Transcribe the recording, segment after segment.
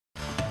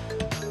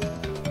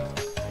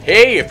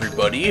Hey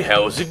everybody,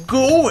 how's it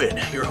going?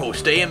 Your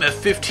host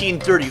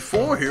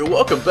AMF1534 here.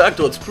 Welcome back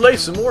to Let's Play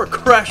some more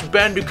Crash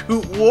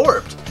Bandicoot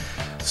Warped.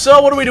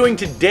 So what are we doing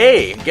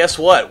today? Guess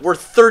what? We're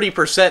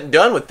 30%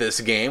 done with this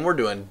game. We're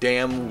doing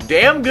damn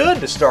good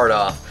to start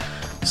off.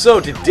 So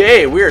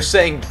today we are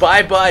saying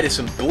bye-bye to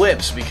some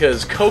blimps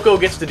because Coco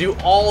gets to do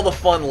all the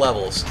fun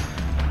levels.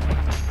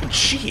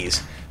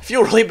 Jeez, I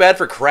feel really bad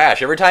for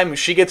Crash. Every time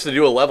she gets to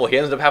do a level, he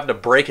ends up having to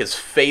break his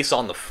face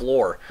on the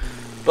floor.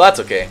 But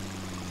that's okay.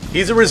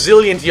 He's a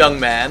resilient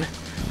young man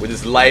with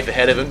his life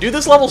ahead of him. Dude,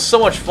 this level's so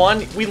much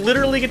fun. We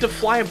literally get to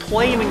fly a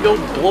plane and go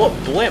blow up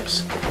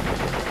blimps.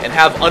 And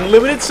have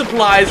unlimited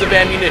supplies of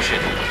ammunition.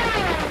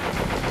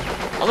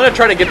 I'm gonna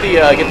try to get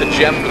the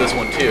gem for this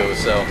one too,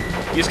 so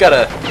you just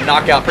gotta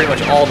knock out pretty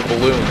much all the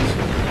balloons.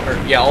 Or,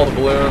 yeah, all the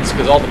balloons,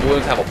 because all the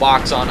balloons have a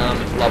box on them,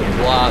 blah blah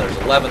blah, there's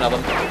 11 of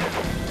them.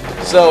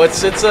 So it's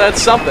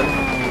something.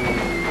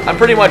 I'm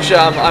pretty much,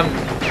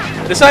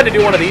 I decided to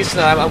do one of these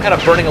tonight. I'm kind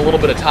of burning a little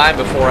bit of time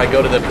before I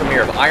go to the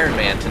premiere of Iron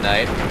Man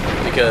tonight,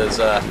 because,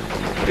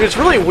 dude, it's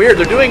really weird.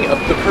 They're doing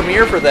the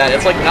premiere for that.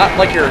 It's like not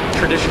like your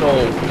traditional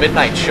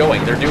midnight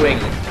showing. They're doing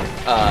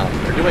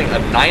a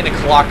 9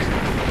 o'clock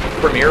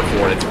premiere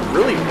for it. It's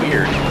really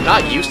weird. I'm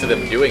not used to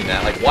them doing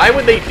that. Like, why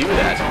would they do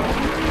that?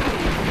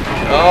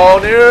 Oh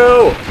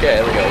no! Okay,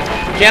 there we go.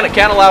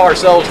 Can't allow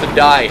ourselves to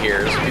die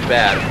here. This would be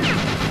bad.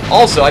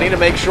 Also, I need to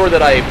make sure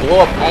that I blow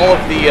up all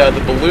of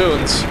the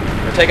balloons.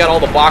 Or take out all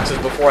the boxes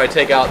before I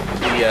take out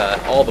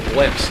all the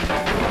blimps. So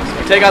if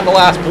you take out the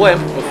last blimp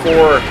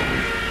before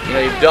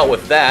you've dealt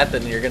with that,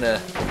 then you're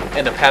gonna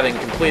end up having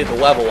completed the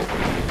level.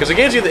 Because it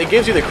gives you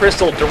the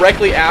crystal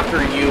directly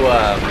after you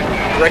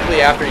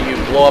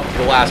blow up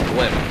the last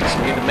blimp. So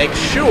we need to make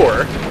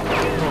sure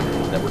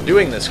that we're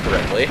doing this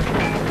correctly.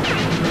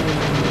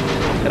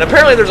 And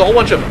apparently there's a whole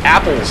bunch of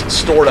apples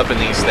stored up in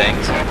these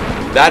things.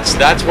 That's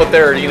what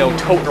they're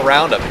toting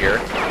around up here.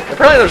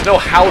 Apparently there's no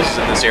houses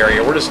in this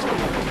area.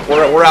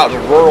 We're out in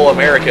rural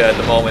America at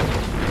the moment.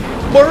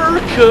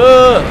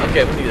 America!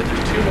 Okay, we need to do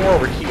 2 more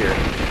over here.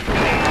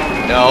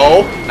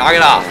 No, knock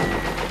it off.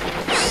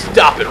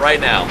 Stop it right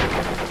now.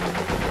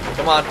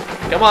 Come on,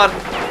 come on.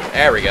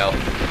 There we go.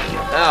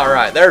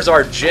 Alright, there's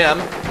our gem.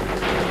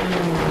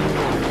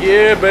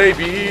 Yeah,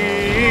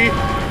 baby.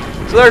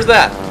 So there's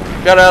that.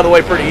 Got it out of the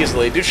way pretty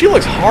easily. Dude, she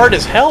looks hard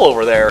as hell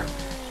over there.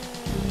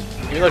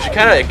 Even though she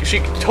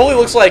totally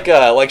looks like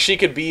she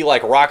could be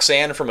like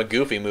Roxanne from a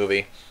Goofy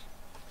movie.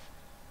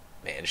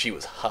 Man, she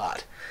was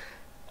hot.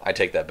 I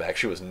take that back.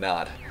 She was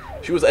not.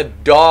 She was a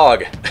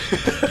dog.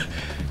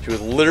 She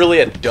was literally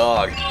a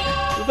dog. She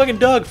was a fucking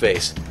dog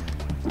face.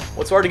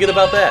 What's hard to get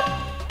about that?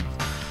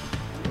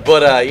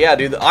 But yeah,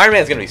 dude, the Iron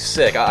Man's gonna be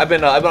sick. I've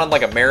been on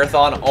like a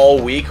marathon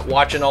all week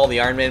watching all the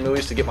Iron Man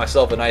movies to get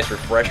myself a nice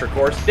refresher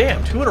course.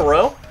 Damn, 2 in a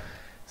row.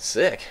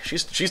 Sick.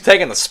 She's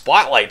taking the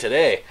spotlight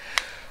today.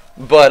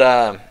 But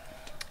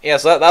yeah,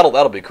 so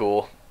that'll be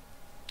cool.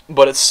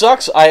 But it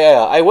sucks.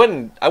 I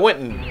went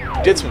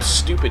and did some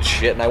stupid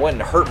shit, and I went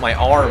and hurt my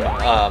arm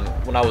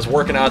when I was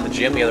working out at the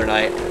gym the other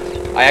night.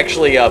 I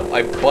actually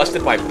I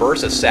busted my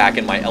bursa sac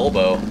in my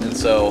elbow, and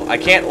so I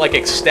can't like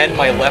extend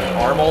my left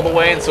arm all the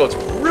way, and so it's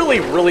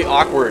really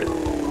awkward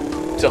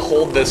to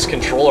hold this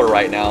controller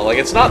right now. Like,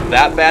 it's not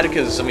that bad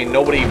because I mean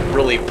nobody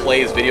really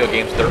plays video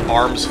games with their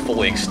arms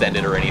fully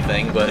extended or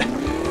anything, but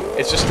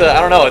it's just I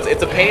don't know.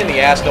 It's a pain in the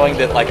ass knowing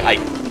that like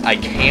I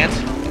can't.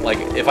 Like,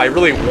 if I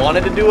really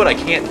wanted to do it, I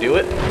can't do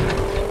it.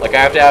 Like, I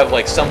have to have,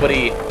 like,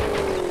 somebody...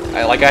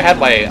 I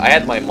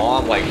had my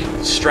mom, like,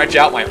 stretch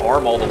out my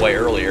arm all the way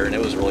earlier, and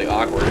it was really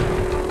awkward.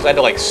 So I had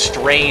to, like,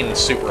 strain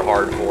super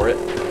hard for it.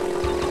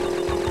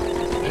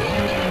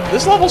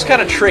 This level's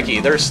kind of tricky.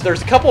 There's a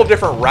couple of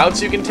different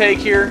routes you can take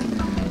here,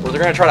 where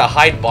they're going to try to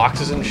hide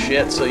boxes and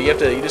shit, so you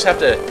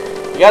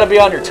gotta be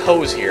on your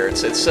toes here.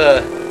 It's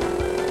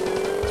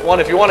one,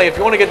 if you want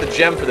to get the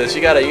gem for this,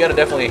 you gotta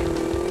definitely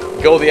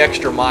go the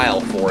extra mile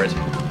for it.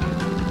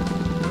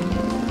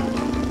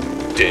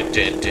 Okay,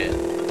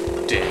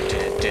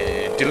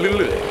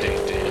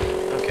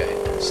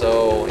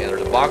 so yeah,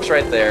 there's a box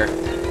right there.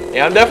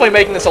 Yeah, I'm definitely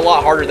making this a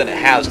lot harder than it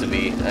has to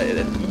be.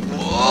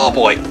 Oh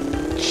boy,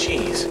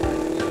 jeez.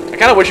 I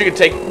kind of wish you could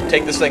take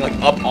this thing like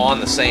up on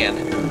the sand.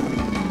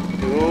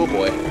 Oh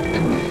boy.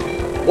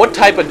 What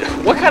kind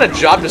of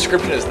job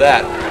description is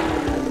that?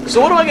 So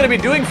what am I going to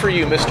be doing for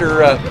you,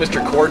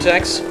 Mr.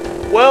 Cortex?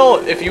 Well,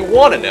 if you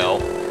want to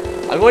know,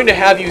 I'm going to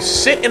have you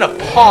sit in a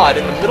pod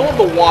in the middle of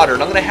the water,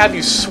 and I'm going to have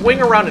you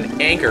swing around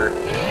an anchor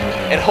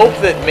and hope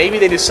that maybe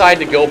they decide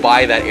to go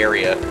by that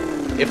area.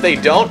 If they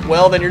don't,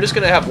 well, then you're just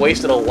going to have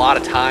wasted a lot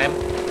of time.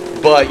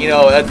 But,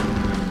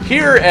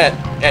 here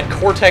at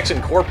Cortex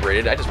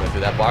Incorporated, I just went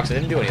through that box, I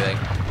didn't do anything.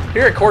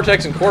 Here at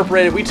Cortex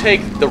Incorporated, we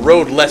take the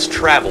road less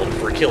traveled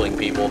for killing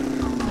people.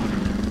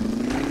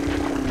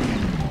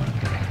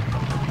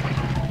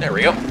 There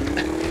we go.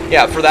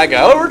 Yeah, for that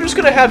guy. Oh, we're just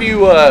gonna have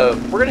you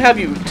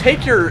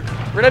take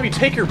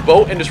your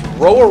boat and just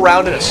row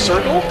around in a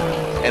circle,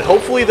 and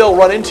hopefully they'll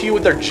run into you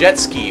with their jet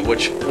ski,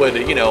 which would,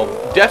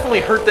 definitely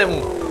hurt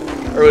them,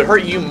 or would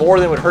hurt you more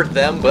than it would hurt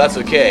them, but that's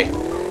okay.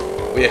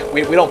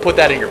 We don't put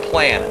that in your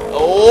plan.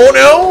 Oh,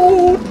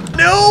 no!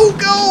 No,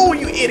 go,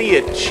 you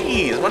idiot!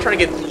 Jeez, I'm not trying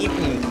to get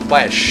eaten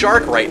by a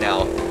shark right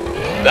now.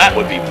 That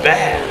would be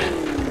bad.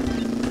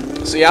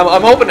 So yeah,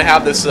 I'm hoping to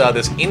have this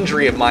this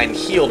injury of mine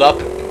healed up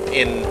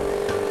in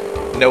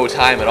no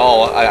time at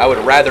all. I would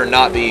rather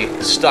not be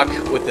stuck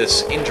with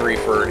this injury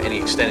for any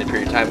extended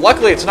period of time.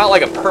 Luckily, it's not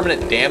like a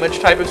permanent damage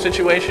type of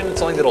situation. It's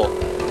something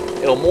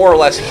it'll more or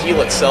less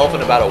heal itself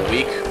in about a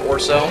week or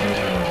so.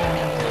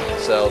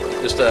 So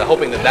just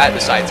hoping that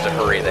decides to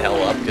hurry the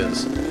hell up,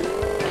 because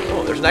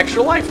oh, there's an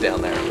extra life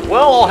down there.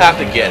 Well, I'll have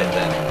to get it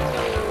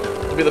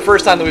then. It'll be the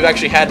first time that we've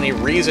actually had any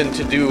reason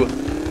to do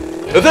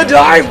the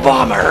dive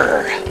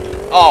bomber.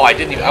 Oh, I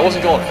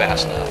wasn't going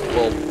fast enough.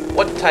 Well,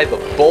 what type of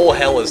bull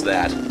hell is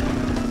that?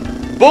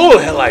 Bull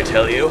hell, I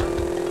tell you.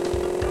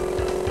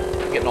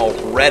 Getting all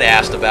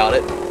red-assed about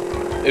it.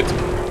 It's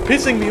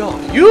pissing me off.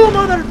 You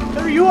mother,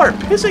 there you are,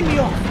 pissing me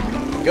off.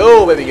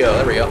 Go, baby, go.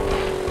 There we go.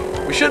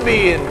 We should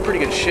be in pretty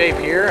good shape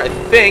here. I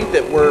think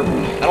that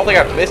I don't think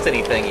I've missed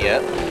anything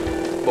yet.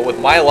 But with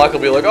my luck,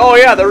 I'll be like, oh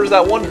yeah, there was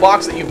that one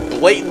box that you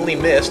blatantly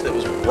missed that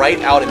was right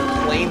out in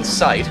plain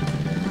sight.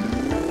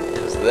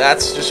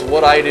 That's just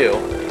what I do.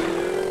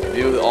 I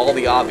do all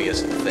the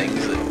obvious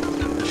things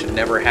that should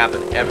never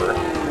happen, ever.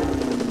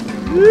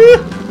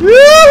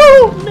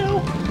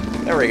 No.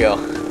 There we go.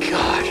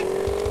 Gosh.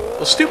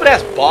 Those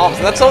stupid-ass bombs.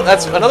 And that's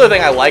another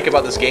thing I like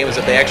about this game, is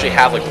that they actually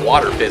have, like,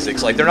 water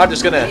physics. Like, they're not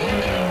just gonna...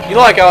 You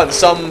know, like how in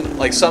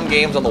some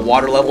games on the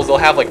water levels, they'll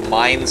have, like,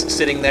 mines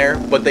sitting there,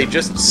 but they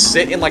just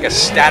sit in, like, a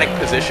static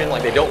position.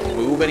 Like, they don't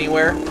move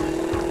anywhere.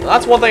 Well,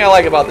 that's one thing I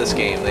like about this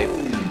game. They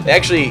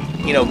actually,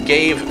 you know,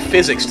 gave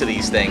physics to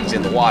these things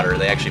in the water.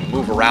 They actually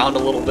move around a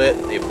little bit.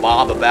 They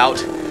bob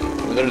about.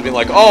 And they're just being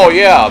like, oh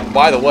yeah,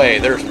 by the way,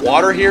 there's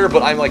water here,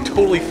 but I'm like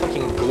totally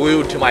fucking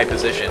glued to my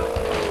position.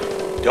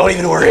 Don't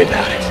even worry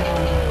about it.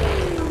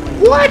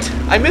 What?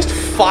 I missed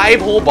 5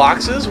 whole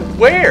boxes?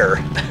 Where?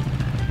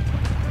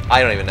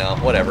 I don't even know.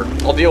 Whatever.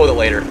 I'll deal with it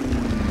later.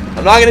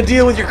 I'm not gonna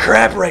deal with your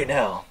crap right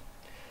now.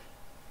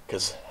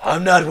 Because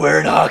I'm not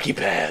wearing hockey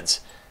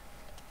pads.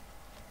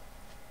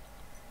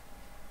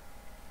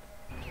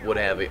 What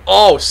have you?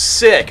 Oh,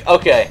 sick.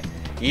 Okay.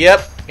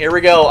 Yep. Here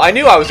we go. I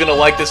knew I was going to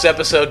like this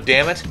episode,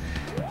 damn it.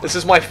 This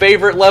is my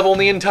favorite level in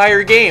the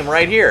entire game,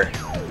 right here.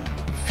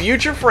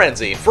 Future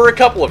Frenzy. For a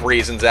couple of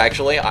reasons,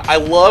 actually. I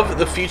love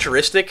the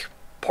futuristic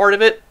part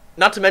of it.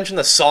 Not to mention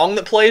the song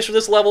that plays for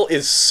this level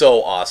is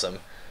so awesome.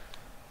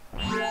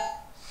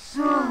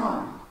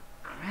 So,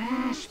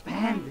 Crash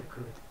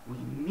Bandicoot, we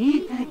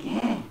meet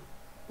again.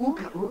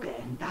 Uka Uka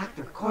and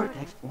Dr.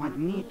 Cortex want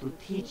me to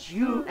teach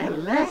you a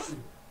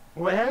lesson.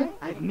 Well,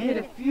 I've made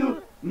a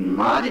few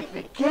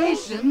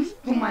modifications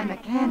to my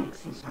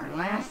mechanics since our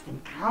last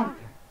encounter.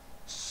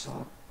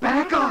 So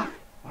back off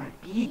or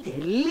be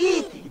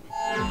deleted.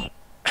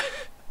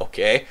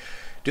 Okay.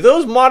 Do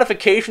those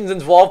modifications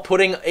involve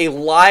putting a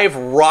live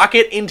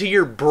rocket into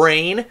your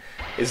brain?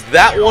 Is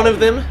that one of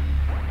them?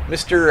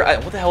 Mr.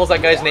 What the hell is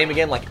that guy's name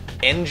again? Like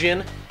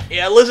n.gin?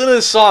 Yeah, listen to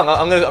this song.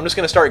 I'm just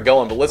gonna start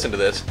going, but listen to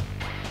this.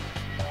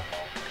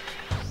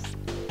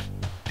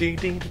 Ding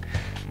ding.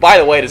 By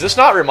the way, does this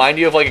not remind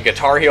you of like a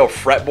Guitar Hero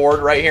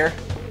fretboard right here?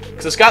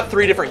 Because it's got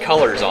 3 different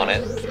colors on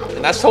it,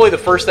 and that's totally the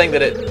first thing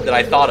that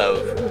I thought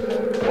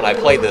of when I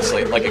played this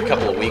like a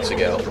couple of weeks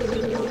ago.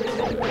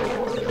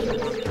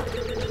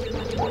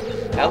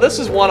 Now this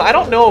is one I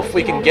don't know if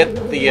we can get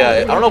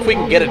I don't know if we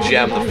can get a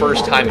gem the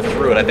first time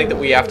through it. I think that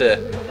we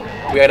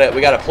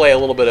gotta play a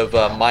little bit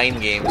of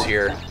mind games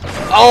here.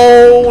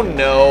 Oh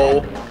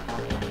no!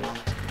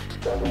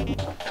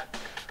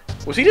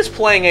 Was he just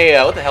playing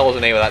a what the hell was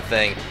the name of that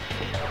thing?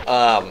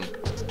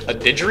 A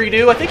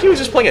didgeridoo? I think he was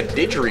just playing a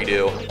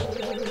didgeridoo.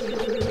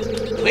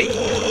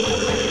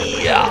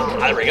 Yeah,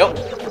 there we go.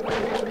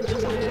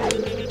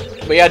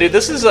 But yeah, dude,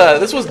 this was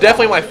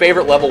definitely my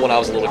favorite level when I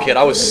was a little kid.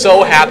 I was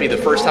so happy the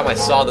first time I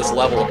saw this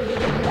level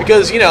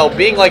because, you know,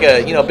 being a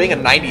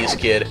 90s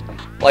kid,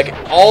 like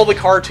all the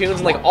cartoons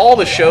and like all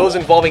the shows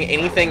involving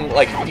anything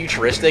like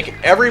futuristic,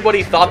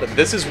 everybody thought that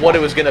this is what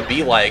it was gonna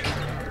be like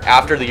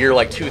after the year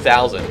like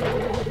 2000.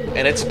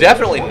 And it's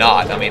definitely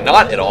not. I mean,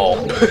 not at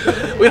all.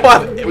 we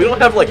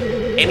don't have like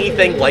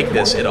anything like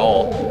this at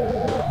all.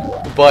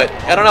 But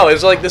I don't know.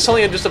 It's like there's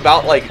something just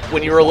about like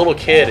when you were a little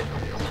kid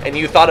and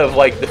you thought of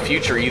like the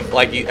future.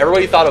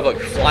 Everybody thought of like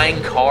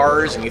flying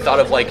cars, and you thought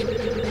of like,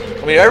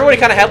 I mean, everybody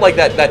kind of had like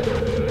that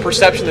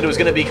perception that it was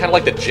going to be kind of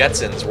like the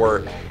Jetsons, where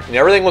you know,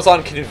 everything was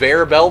on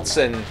conveyor belts,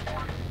 and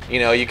you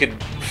know you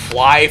could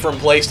fly from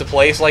place to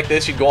place like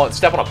this. You'd go on,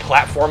 step on a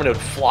platform, and it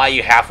would fly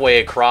you halfway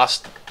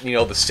across, you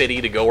know, the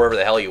city to go wherever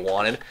the hell you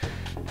wanted.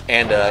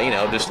 And you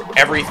know, just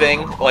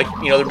everything, like,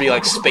 you know, there'd be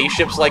like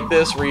spaceships like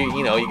this where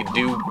you know you could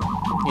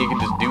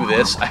just do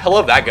this. I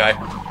love that guy.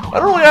 I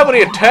don't really have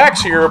any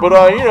attacks here, but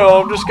you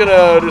know, I'm just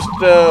gonna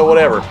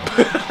whatever.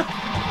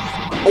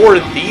 Or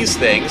these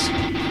things.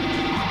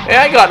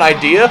 Yeah, I got an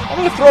idea. I'm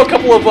gonna throw a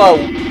couple of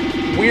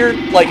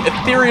weird, like,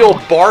 ethereal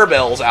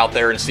barbells out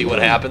there and see what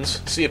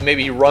happens. See if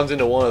maybe he runs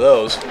into one of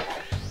those.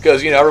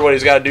 Because, you know,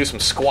 everybody's got to do some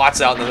squats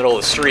out in the middle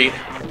of the street.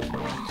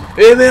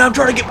 Hey man, I'm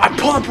trying to get my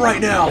pump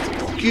right now.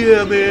 Fuck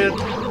yeah, man.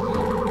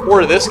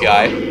 Or this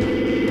guy.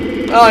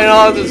 Oh, you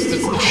know,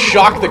 just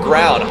shock the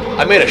ground.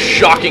 I made a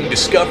shocking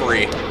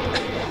discovery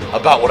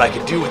about what I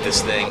could do with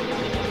this thing.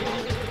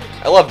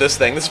 I love this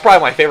thing. This is probably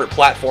my favorite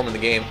platform in the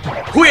game.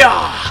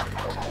 Hoo-yah!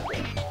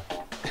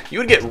 You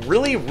would get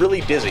really,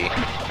 really dizzy.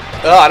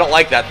 Oh, I don't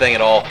like that thing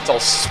at all. It's all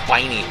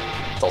spiny.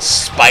 It's all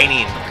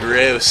spiny and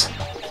gross.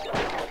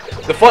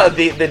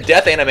 The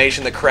death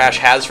animation that Crash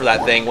has for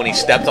that thing when he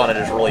steps on it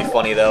is really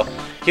funny, though.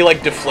 He, like,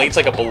 deflates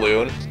like a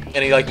balloon,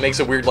 and he, like, makes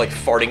a weird, like,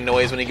 farting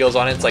noise when he goes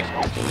on it. It's like...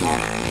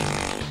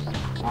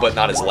 but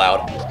not as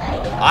loud.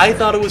 I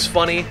thought it was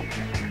funny.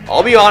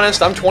 I'll be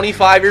honest, I'm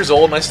 25 years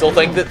old, and I still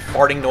think that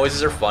farting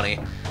noises are funny.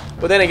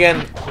 But then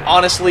again,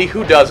 honestly,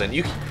 who doesn't?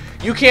 You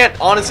can't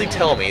honestly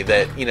tell me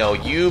that, you know,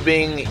 you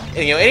being...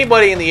 you know,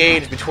 anybody in the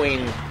age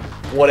between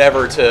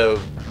whatever to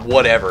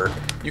whatever...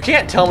 You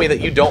can't tell me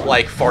that you don't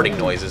like farting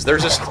noises.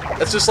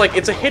 That's just like,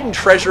 it's a hidden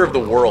treasure of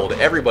the world.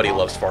 Everybody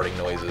loves farting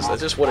noises.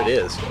 That's just what it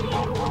is.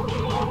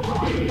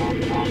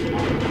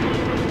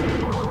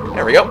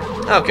 There we go.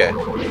 Okay.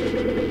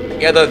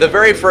 Yeah, the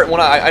very first one,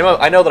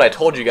 I know that I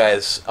told you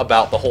guys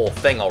about the whole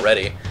thing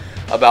already.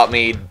 About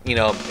me, you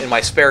know, in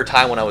my spare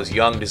time when I was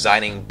young,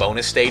 designing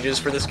bonus stages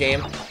for this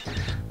game.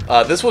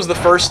 This was the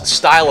first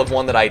style of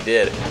one that I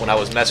did when I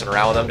was messing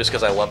around with them, just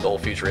because I love the whole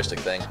futuristic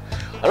thing.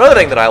 Another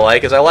thing that I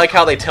like is I like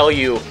how they tell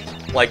you,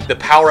 like, the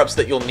power-ups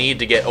that you'll need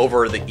to get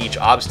over each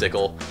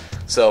obstacle.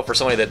 So for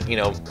somebody that, you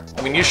know,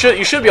 I mean, you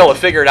should be able to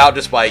figure it out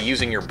just by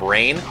using your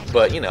brain,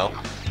 but, you know,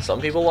 some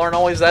people aren't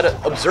always that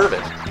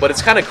observant. But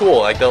it's kind of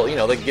cool, like,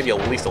 they give you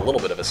at least a little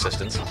bit of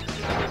assistance. Ooh,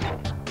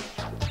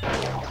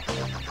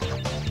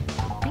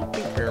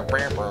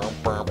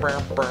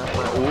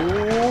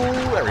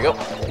 there we go.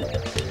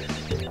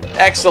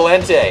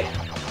 Excelente.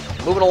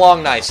 Moving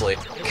along nicely.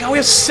 God, we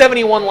have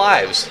 71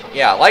 lives.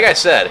 Yeah, like I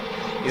said,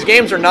 these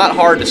games are not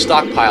hard to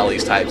stockpile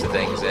these types of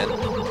things in.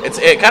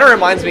 It kind of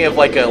reminds me of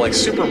like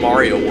Super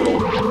Mario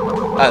World.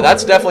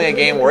 That's definitely a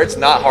game where it's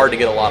not hard to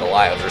get a lot of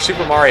lives. Or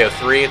Super Mario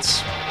 3,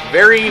 it's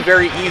very,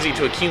 very easy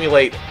to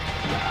accumulate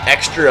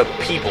extra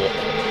people.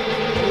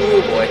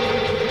 Oh boy.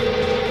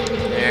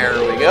 There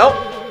we go.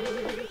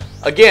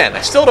 Again,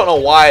 I still don't know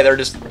why they're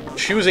just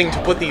choosing to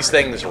put these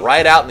things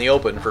right out in the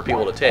open for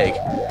people to take.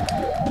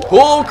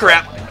 Oh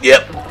crap!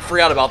 Yep,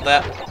 forgot about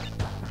that.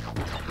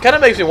 Kind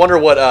of makes me wonder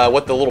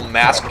what the little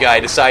mask guy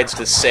decides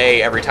to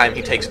say every time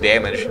he takes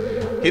damage.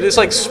 He just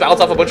like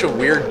spouts off a bunch of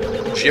weird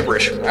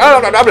gibberish.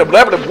 Why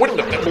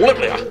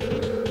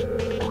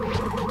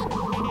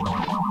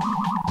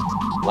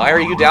are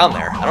you down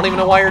there? I don't even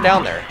know why you're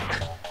down there.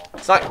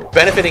 It's not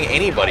benefiting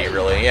anybody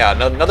really. Yeah,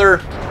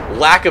 another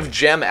lack of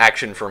gem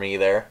action for me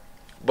there.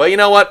 But you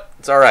know what?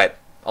 It's alright.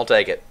 I'll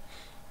take it.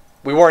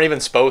 We weren't even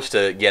supposed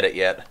to get it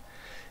yet.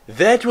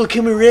 That will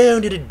come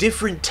around at a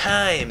different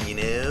time, you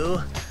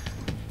know?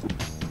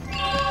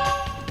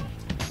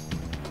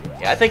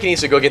 Yeah, I think he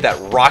needs to go get that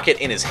rocket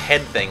in his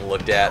head thing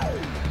looked at.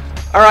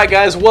 Alright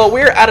guys, well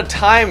we're out of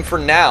time for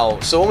now,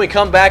 so when we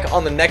come back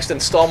on the next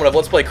installment of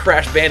Let's Play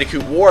Crash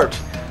Bandicoot Warped,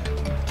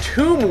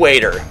 Tomb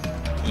Raider.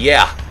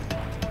 Yeah.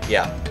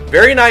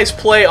 Very nice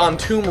play on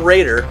Tomb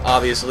Raider,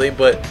 obviously,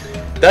 but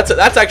that's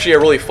actually a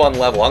really fun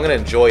level. I'm going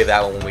to enjoy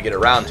that one when we get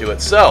around to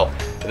it. So,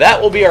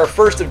 that will be our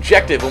first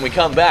objective when we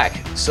come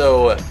back.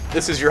 So,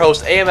 this is your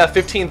host,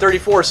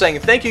 AMF1534, saying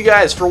thank you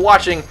guys for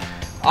watching.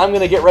 I'm going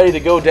to get ready to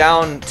go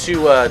down to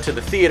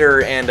the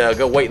theater and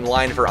go wait in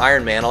line for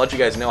Iron Man. I'll let you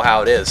guys know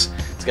how it is.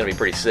 It's going to be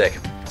pretty sick.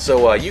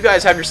 So, you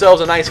guys have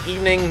yourselves a nice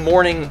evening,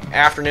 morning,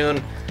 afternoon,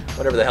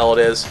 whatever the hell it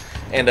is.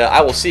 And I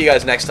will see you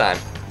guys next time.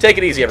 Take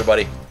it easy,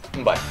 everybody.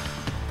 Bye.